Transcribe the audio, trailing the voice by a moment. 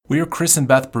We are Chris and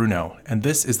Beth Bruno, and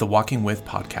this is the Walking With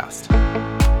podcast.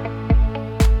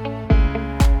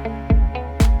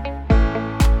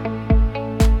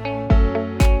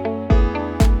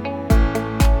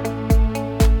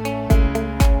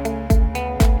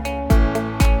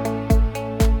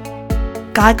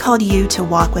 God called you to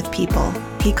walk with people.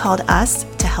 He called us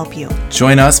to help you.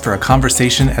 Join us for a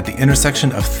conversation at the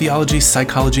intersection of theology,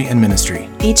 psychology, and ministry.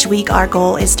 Each week, our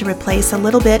goal is to replace a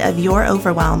little bit of your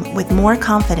overwhelm with more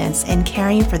confidence in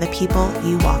caring for the people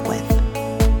you walk with.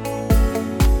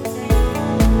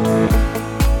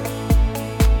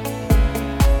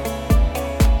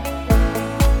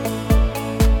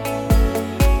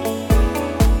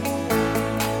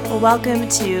 Welcome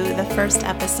to the first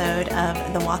episode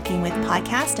of the Walking With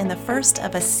podcast and the first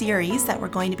of a series that we're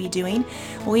going to be doing.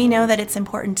 We know that it's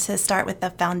important to start with the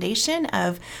foundation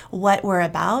of what we're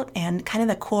about and kind of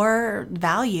the core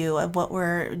value of what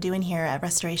we're doing here at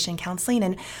Restoration Counseling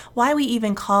and why we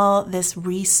even call this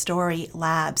Restory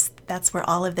Labs. That's where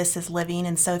all of this is living.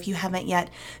 And so if you haven't yet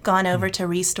gone over to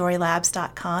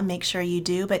restorylabs.com, make sure you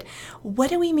do. But what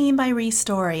do we mean by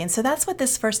restory? And so that's what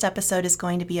this first episode is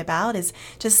going to be about, is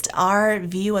just our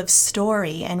view of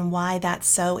story and why that's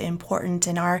so important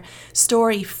in our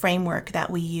story framework that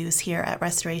we use here at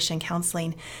Restoration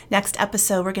Counseling. Next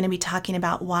episode, we're going to be talking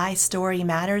about why story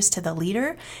matters to the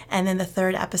leader. And then the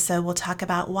third episode, we'll talk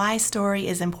about why story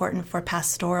is important for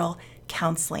pastoral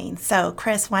counseling. So,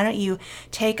 Chris, why don't you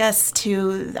take us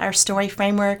to our story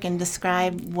framework and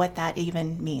describe what that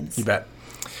even means? You bet.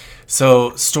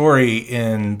 So, story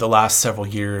in the last several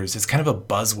years is kind of a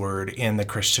buzzword in the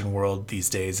Christian world these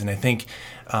days. And I think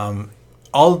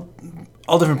all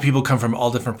different people come from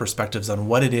all different perspectives on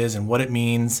what it is and what it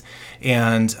means.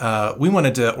 And we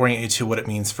wanted to orient you to what it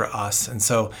means for us. And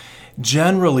so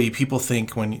generally people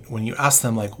think when you ask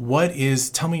them, like,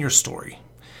 tell me your story.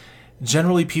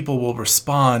 Generally, people will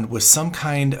respond with some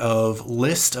kind of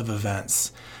list of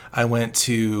events. I went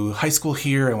to high school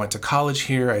here, I went to college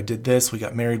here, I did this, we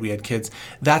got married, we had kids.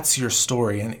 That's your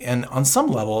story. And on some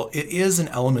level, it is an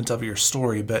element of your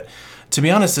story. But to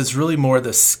be honest, it's really more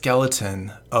the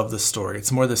skeleton of the story.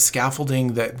 It's more the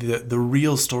scaffolding that the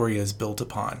real story is built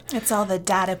upon. It's all the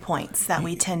data points that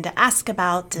we tend to ask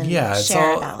about and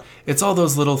share about. It's all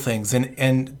those little things.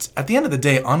 And at the end of the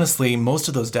day, honestly, most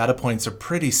of those data points are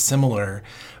pretty similar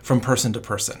from person to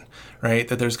person, right?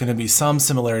 That there's going to be some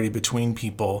similarity between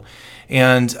people.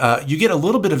 And you get a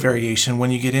little bit of variation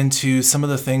when you get into some of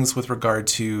the things with regard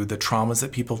to the traumas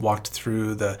that people have walked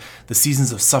through, the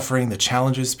seasons of suffering, the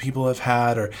challenges people have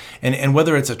had, and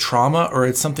whether it's a trauma or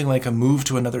it's something like a move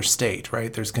to another state,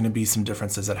 right? There's going to be some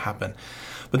differences that happen.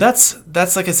 But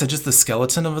that's like I said, just the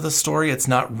skeleton of the story. It's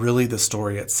not really the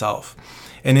story itself.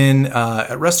 And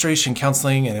at Restoration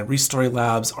Counseling and at Restory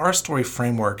Labs, our story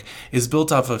framework is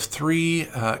built off of three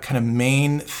kind of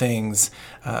main things,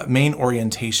 main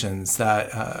orientations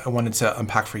that I wanted to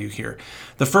unpack for you here.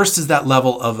 The first is that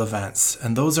level of events,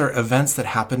 and those are events that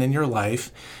happen in your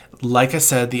life. Like I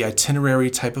said, the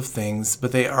itinerary type of things,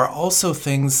 but they are also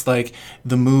things like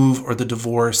the move or the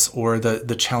divorce or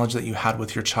the challenge that you had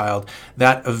with your child,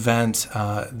 that event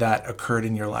that occurred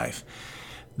in your life.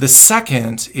 The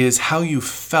second is how you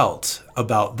felt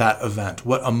about that event,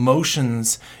 what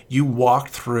emotions you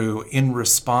walked through in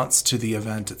response to the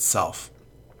event itself.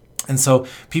 And so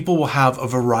people will have a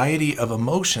variety of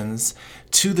emotions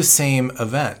to the same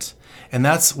event. And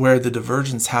that's where the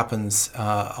divergence happens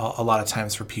a lot of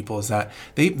times for people, is that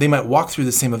they might walk through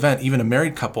the same event. Even a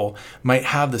married couple might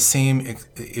have the same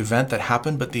event that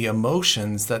happened, but the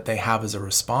emotions that they have as a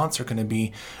response are going to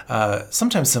be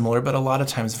sometimes similar, but a lot of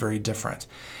times very different.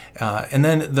 And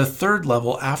then the third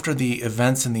level, after the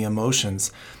events and the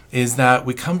emotions, is that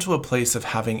we come to a place of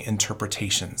having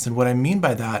interpretations. And what I mean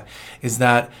by that is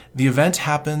that the event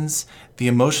happens, the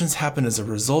emotions happen as a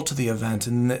result of the event,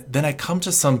 and then I come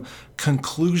to some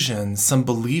conclusions, some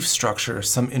belief structure,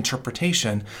 some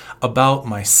interpretation about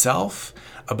myself,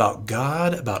 about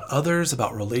God, about others,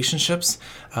 about relationships,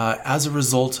 as a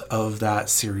result of that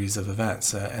series of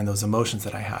events and those emotions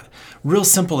that I had. Real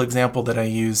simple example that I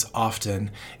use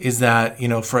often is that,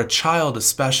 for a child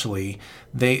especially,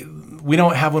 we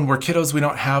don't have, when we're kiddos, we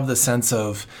don't have the sense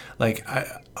of like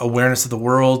awareness of the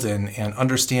world and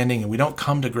understanding, and we don't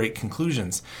come to great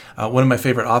conclusions. One of my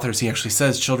favorite authors, he actually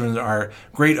says children are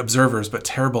great observers but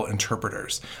terrible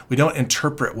interpreters. We don't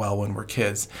interpret well when we're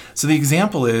kids. So the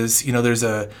example is, there's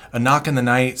a knock in the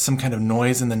night, some kind of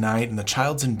noise in the night, and the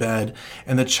child's in bed,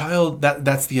 and the child,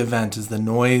 that's the event, is the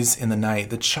noise in the night.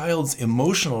 The child's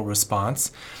emotional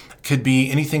response could be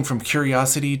anything from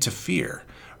curiosity to fear,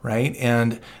 right?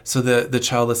 And so the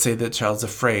child, let's say the child's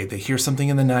afraid. They hear something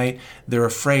in the night, they're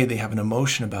afraid, they have an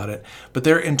emotion about it. But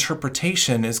their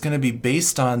interpretation is going to be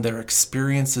based on their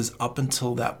experiences up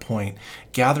until that point,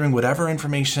 gathering whatever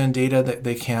information, data that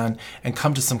they can, and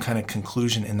come to some kind of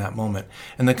conclusion in that moment.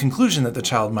 And the conclusion that the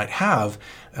child might have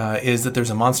is that there's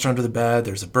a monster under the bed,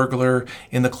 there's a burglar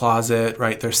in the closet,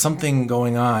 right? There's something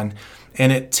going on.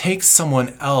 And it takes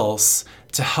someone else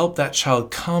to help that child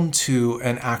come to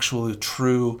an actual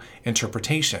true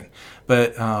interpretation.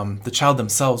 But the child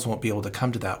themselves won't be able to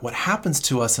come to that. What happens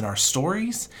to us in our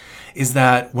stories is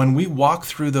that when we walk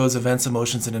through those events,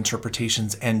 emotions, and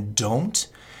interpretations and don't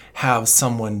have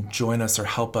someone join us or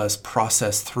help us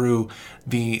process through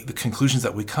the conclusions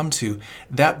that we come to,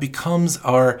 that becomes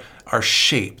our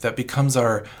shape, that becomes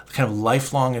our kind of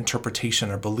lifelong interpretation,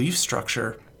 our belief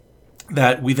structure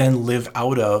that we then live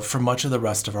out of for much of the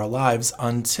rest of our lives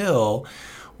until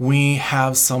we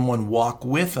have someone walk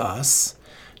with us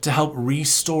to help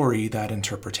re-story that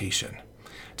interpretation,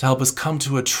 to help us come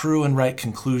to a true and right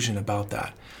conclusion about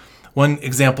that. One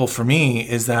example for me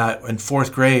is that in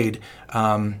fourth grade,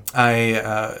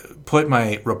 I put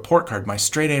my report card, my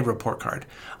straight A report card,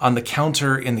 on the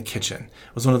counter in the kitchen.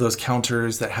 It was one of those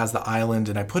counters that has the island,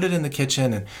 and I put it in the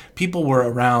kitchen, and people were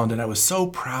around, and I was so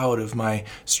proud of my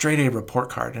straight A report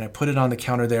card, and I put it on the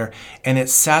counter there, and it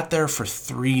sat there for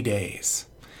 3 days.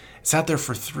 Sat there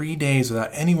for 3 days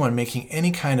without anyone making any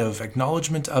kind of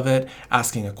acknowledgement of it,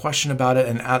 asking a question about it.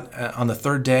 And on the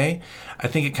third day, I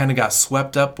think it kind of got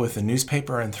swept up with the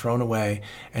newspaper and thrown away,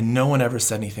 and no one ever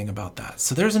said anything about that.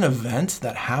 So there's an event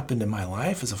that happened in my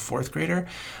life as a fourth grader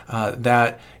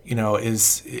that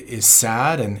is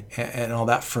sad and all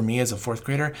that for me as a fourth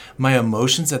grader. My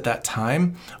emotions at that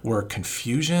time were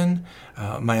confusion.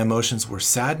 My emotions were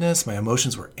sadness. My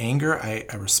emotions were anger. I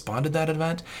responded to that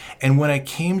event. And when I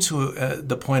came to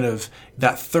the point of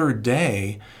that third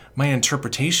day, my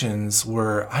interpretations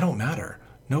were, I don't matter.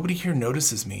 Nobody here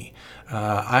notices me.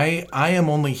 I am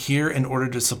only here in order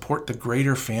to support the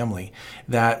greater family,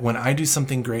 that when I do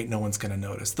something great, no one's going to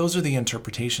notice. Those are the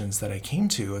interpretations that I came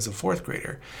to as a fourth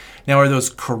grader. Now, are those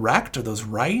correct? Are those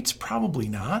right? Probably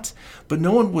not. But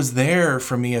no one was there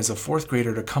for me as a fourth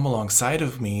grader to come alongside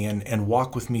of me and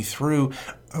walk with me through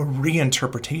a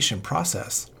reinterpretation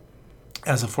process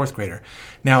as a fourth grader.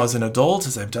 Now, as an adult,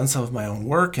 as I've done some of my own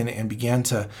work and began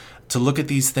to look at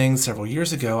these things several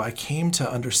years ago, I came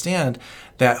to understand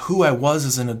that who I was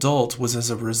as an adult was as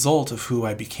a result of who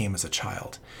I became as a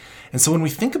child. And so when we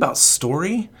think about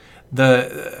story,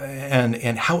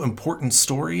 and how important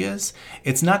story is,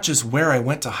 it's not just where I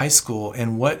went to high school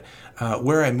and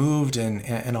where I moved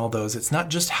and all those. It's not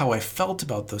just how I felt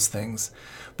about those things,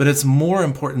 but it's more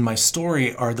important. My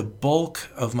story are the bulk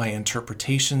of my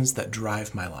interpretations that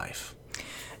drive my life.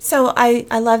 So I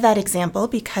love that example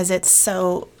because it's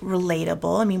so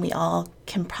relatable. I mean, we all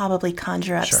can probably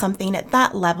conjure up something at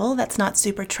that level that's not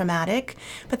super traumatic,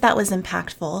 but that was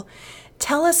impactful.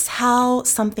 Tell us how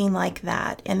something like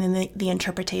that, and then the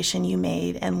interpretation you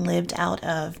made and lived out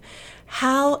of,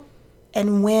 how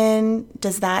and when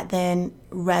does that then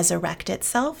resurrect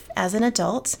itself as an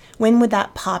adult? When would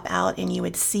that pop out and you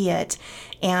would see it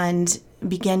and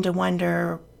begin to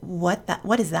wonder,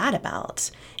 what is that about?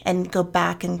 And go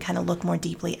back and kind of look more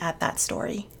deeply at that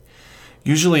story.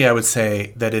 Usually I would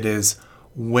say that it is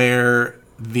where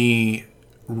the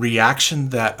reaction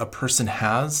that a person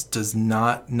has does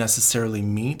not necessarily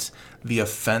meet the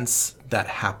offense that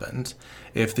happened.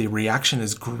 If the reaction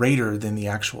is greater than the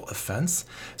actual offense,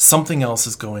 something else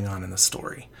is going on in the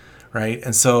story, right?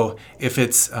 And so if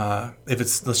it's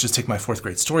let's just take my fourth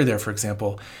grade story there, for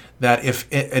example, that if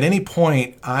at any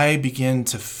point I begin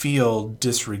to feel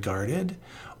disregarded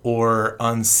or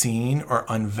unseen or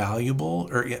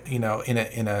unvaluable, or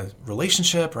in a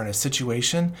relationship or in a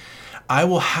situation, I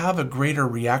will have a greater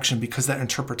reaction because that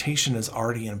interpretation is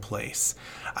already in place.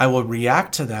 I will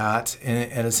react to that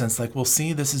in a sense like, well,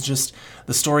 see, this is just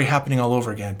the story happening all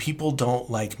over again. People don't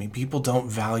like me. People don't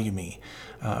value me,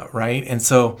 right? And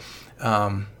so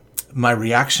my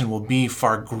reaction will be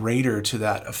far greater to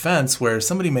that offense, where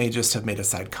somebody may just have made a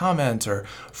side comment or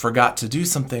forgot to do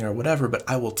something or whatever, but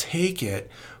I will take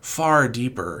it far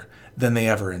deeper than they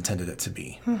ever intended it to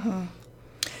be. Mm-hmm.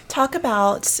 Talk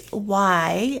about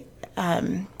why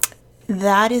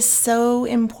that is so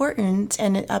important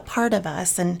and a part of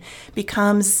us and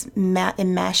becomes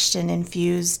enmeshed and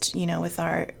infused, with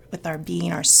our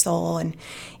being, our soul. And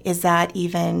is that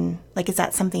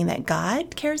something that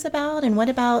God cares about? And what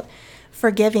about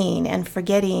forgiving and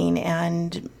forgetting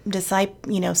and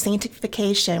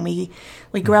sanctification?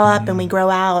 We grow up and we grow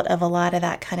out of a lot of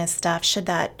that kind of stuff. Should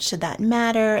that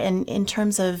matter? And in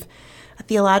terms of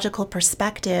theological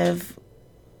perspective,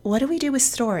 what do we do with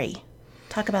story?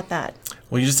 Talk about that.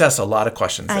 Well, you just asked a lot of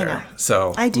questions there. I know.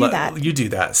 So I do that. You do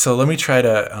that. So let me try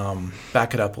to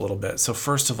back it up a little bit. So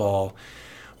first of all,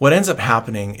 what ends up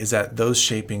happening is that those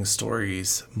shaping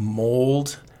stories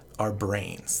mold our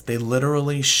brains. They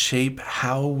literally shape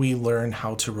how we learn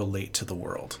how to relate to the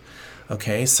world.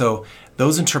 Okay, so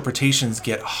those interpretations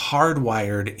get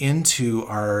hardwired into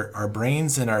our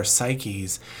brains and our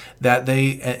psyches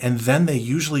and then they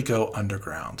usually go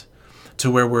underground to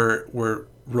where we're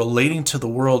relating to the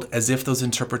world as if those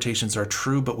interpretations are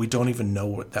true, but we don't even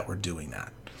know that we're doing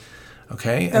that.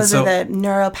 Okay, those are the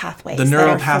neural pathways. The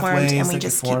neural pathways, and we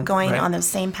just keep going on those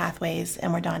same pathways,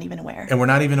 and we're not even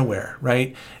aware.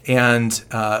 Right? And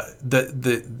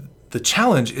the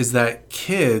challenge is that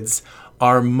kids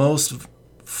are most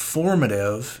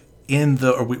formative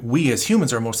we as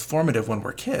humans are most formative when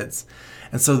we're kids.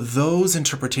 And so those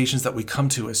interpretations that we come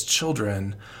to as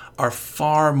children are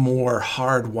far more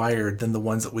hardwired than the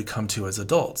ones that we come to as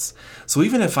adults. So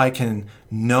even if I can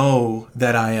know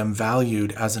that I am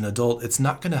valued as an adult, it's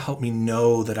not going to help me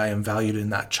know that I am valued in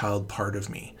that child part of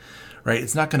me, right?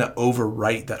 It's not going to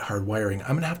overwrite that hardwiring.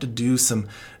 I'm going to have to do some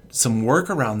work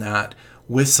around that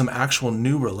with some actual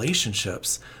new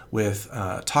relationships, with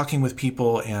talking with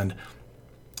people and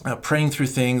praying through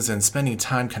things and spending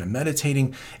time kind of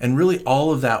meditating. And really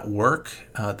all of that work,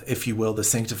 if you will, the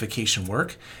sanctification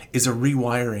work, is a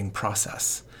rewiring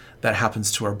process that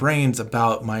happens to our brains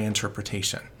about my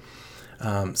interpretation.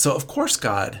 So of course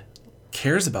God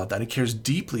cares about that. He cares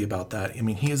deeply about that. I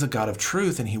mean, he is a God of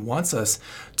truth, and he wants us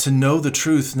to know the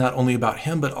truth not only about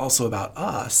him, but also about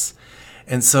us.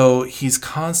 And so he's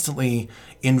constantly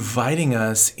inviting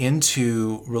us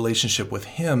into relationship with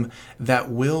him that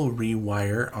will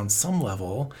rewire on some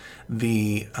level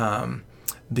the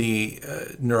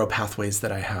neural pathways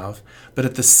that I have. But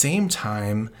at the same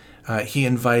time, he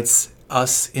invites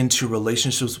us into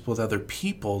relationships with other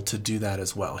people to do that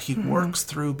as well. He works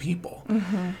through people.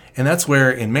 And that's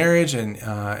where in marriage and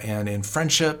in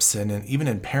friendships and even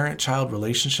in parent-child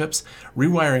relationships,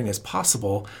 rewiring is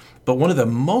possible. But one of the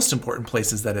most important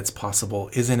places that it's possible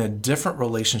is in a different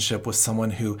relationship with someone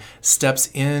who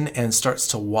steps in and starts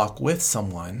to walk with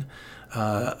someone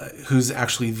who's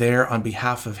actually there on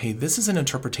behalf of, hey, this is an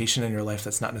interpretation in your life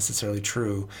that's not necessarily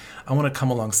true. I want to come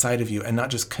alongside of you and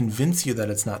not just convince you that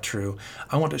it's not true.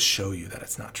 I want to show you that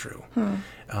it's not true.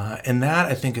 And that,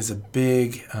 I think, is a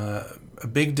big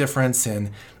difference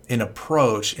in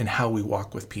approach in how we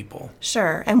walk with people.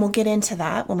 Sure. And we'll get into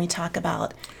that when we talk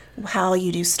about how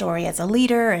you do story as a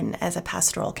leader and as a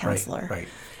pastoral counselor. Right.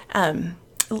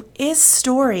 Is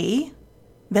story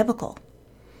biblical?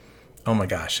 Oh my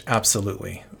gosh,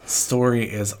 absolutely. Story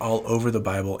is all over the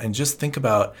Bible. And just think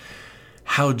about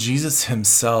how Jesus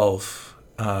himself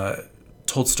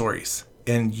told stories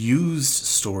and used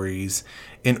stories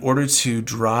in order to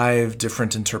drive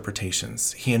different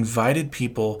interpretations. He invited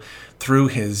people through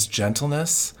his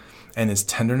gentleness and his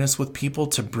tenderness with people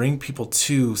to bring people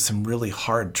to some really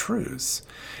hard truths.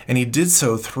 And he did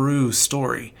so through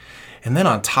story. And then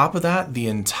on top of that, the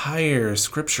entire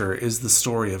scripture is the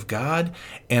story of God,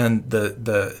 and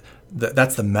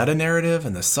that's the meta-narrative,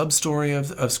 and the sub-story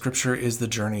of scripture is the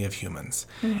journey of humans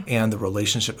and the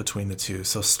relationship between the two.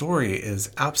 So story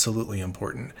is absolutely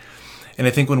important. And I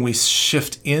think when we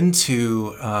shift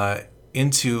into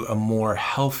a more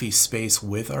healthy space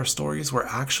with our stories, we're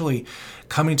actually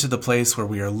coming to the place where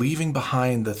we are leaving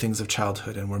behind the things of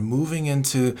childhood and we're moving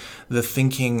into the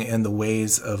thinking and the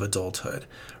ways of adulthood,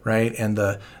 right? And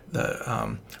the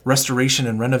restoration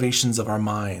and renovations of our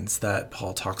minds that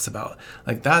Paul talks about.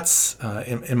 Like that's,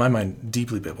 in my mind,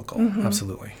 deeply biblical.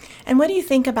 Absolutely. And what do you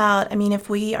think about, if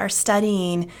we are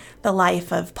studying the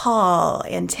life of Paul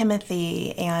and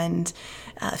Timothy and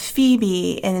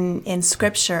Phoebe in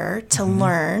Scripture to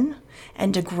learn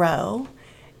and to grow,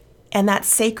 and that's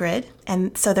sacred,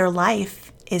 and so their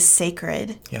life is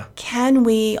sacred. Yeah. Can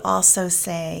we also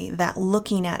say that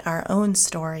looking at our own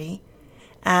story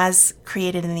as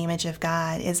created in the image of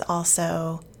God is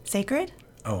also sacred?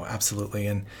 Oh, absolutely.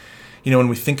 And, when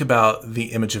we think about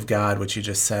the image of God, which you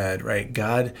just said, right,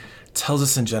 God tells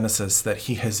us in Genesis that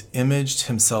he has imaged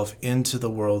himself into the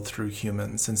world through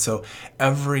humans. And so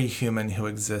every human who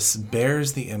exists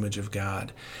bears the image of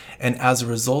God. And as a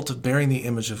result of bearing the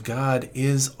image of God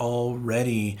is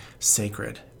already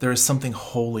sacred. There is something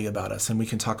holy about us. And we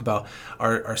can talk about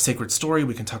our sacred story.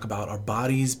 We can talk about our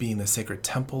bodies being the sacred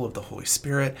temple of the Holy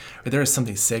Spirit. There is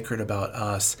something sacred about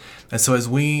us. And so as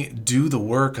we do the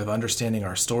work of understanding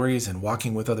our stories and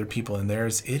walking with other people in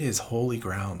theirs, it is holy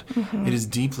ground. It is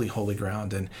deeply holy holy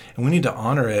ground, and we need to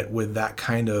honor it with that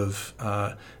kind of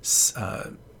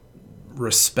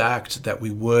respect that we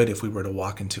would if we were to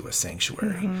walk into a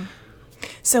sanctuary. Mm-hmm.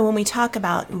 So when we talk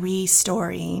about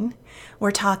restoring,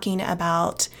 we're talking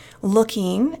about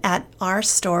looking at our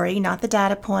story, not the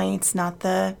data points, not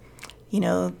the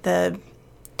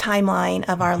timeline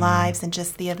of our lives and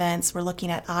just the events. We're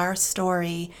looking at our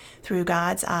story through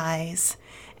God's eyes,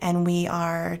 and we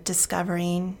are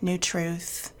discovering new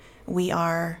truth. We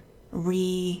are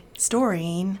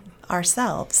restoring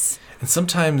ourselves. And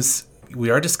sometimes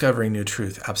we are discovering new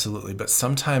truth, absolutely, but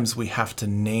sometimes we have to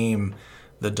name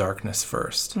the darkness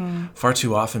first. Far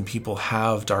too often people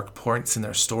have dark points in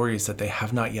their stories that they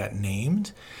have not yet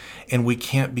named, and we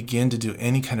can't begin to do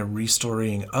any kind of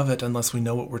restoring of it unless we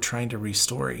know what we're trying to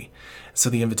restore.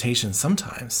 So the invitation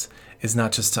sometimes is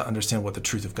not just to understand what the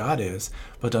truth of God is,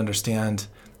 but to understand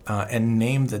and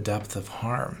name the depth of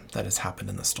harm that has happened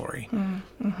in the story.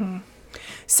 Mm-hmm.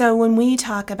 So when we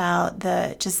talk about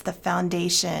the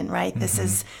foundation, right?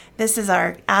 This is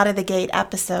our out of the gate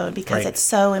episode because it's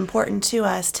so important to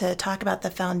us to talk about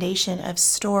the foundation of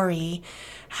story.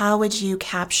 How would you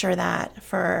capture that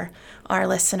for our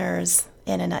listeners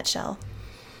in a nutshell?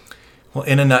 Well,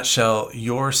 in a nutshell,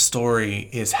 your story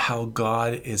is how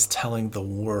God is telling the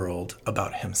world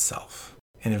about himself.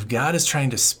 And if God is trying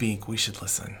to speak, we should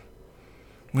listen.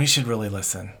 We should really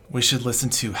listen. We should listen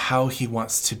to how he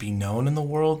wants to be known in the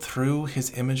world through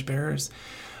his image bearers.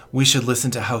 We should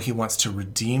listen to how he wants to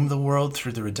redeem the world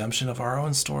through the redemption of our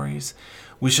own stories.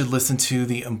 We should listen to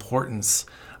the importance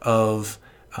of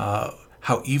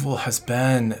how evil has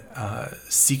been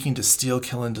seeking to steal,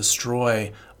 kill, and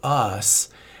destroy us,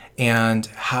 and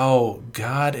how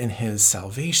God in his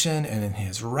salvation and in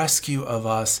his rescue of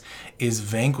us is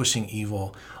vanquishing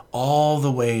evil all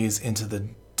the ways into the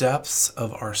depths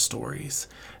of our stories.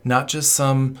 Not just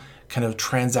some kind of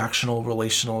transactional,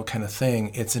 relational kind of thing.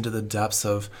 It's into the depths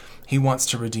of he wants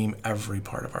to redeem every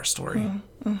part of our story.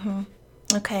 Mm-hmm.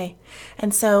 Okay.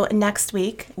 And so next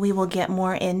week, we will get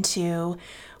more into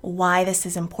why this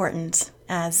is important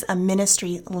as a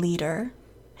ministry leader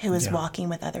who is walking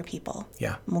with other people.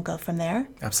 Yeah. And we'll go from there.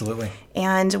 Absolutely.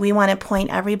 And we want to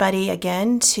point everybody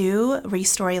again to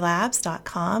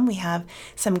restorylabs.com. We have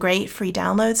some great free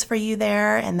downloads for you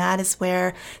there, and that is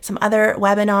where some other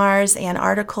webinars and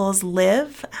articles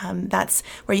live. That's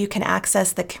where you can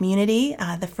access the community,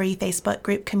 the free Facebook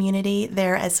group community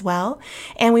there as well.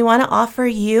 And we want to offer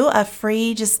you a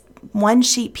free just one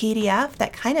sheet PDF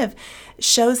that kind of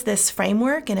shows this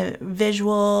framework in a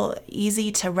visual,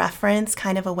 easy to reference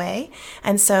kind of a way.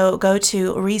 And so go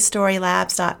to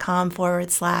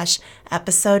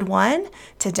restorylabs.com/episode1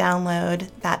 to download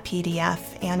that PDF.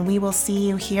 And we will see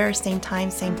you here, same time,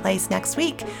 same place next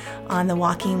week on the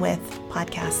Walking With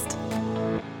podcast.